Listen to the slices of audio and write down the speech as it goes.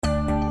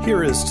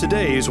Here is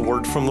today's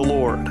word from the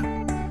Lord.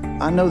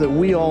 I know that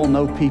we all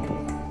know people,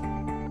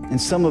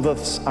 and some of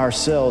us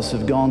ourselves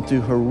have gone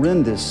through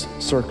horrendous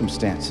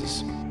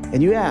circumstances.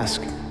 And you ask,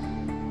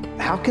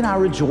 how can I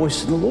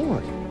rejoice in the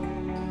Lord?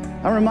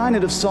 I'm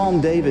reminded of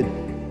Psalm David,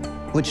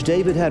 which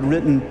David had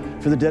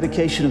written for the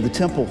dedication of the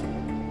temple.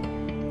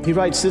 He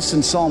writes this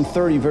in Psalm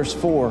 30, verse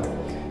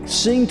 4.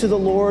 Sing to the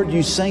Lord,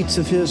 you saints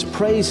of His,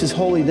 praise His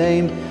holy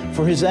name,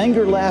 for His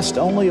anger lasts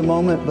only a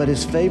moment, but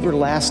His favor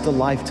lasts a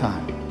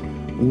lifetime.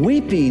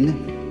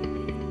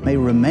 Weeping may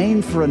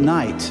remain for a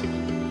night,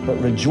 but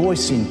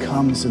rejoicing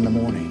comes in the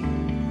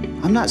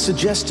morning. I'm not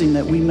suggesting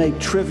that we make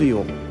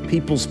trivial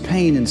people's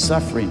pain and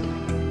suffering,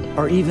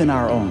 or even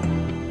our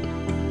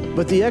own.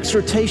 But the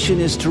exhortation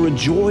is to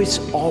rejoice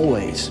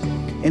always.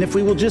 And if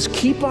we will just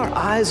keep our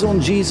eyes on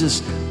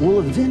Jesus, we'll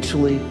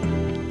eventually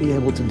be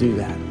able to do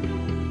that.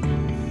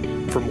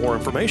 For more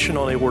information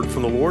on A Word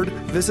from the Lord,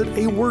 visit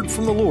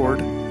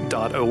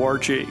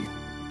awordfromthelord.org.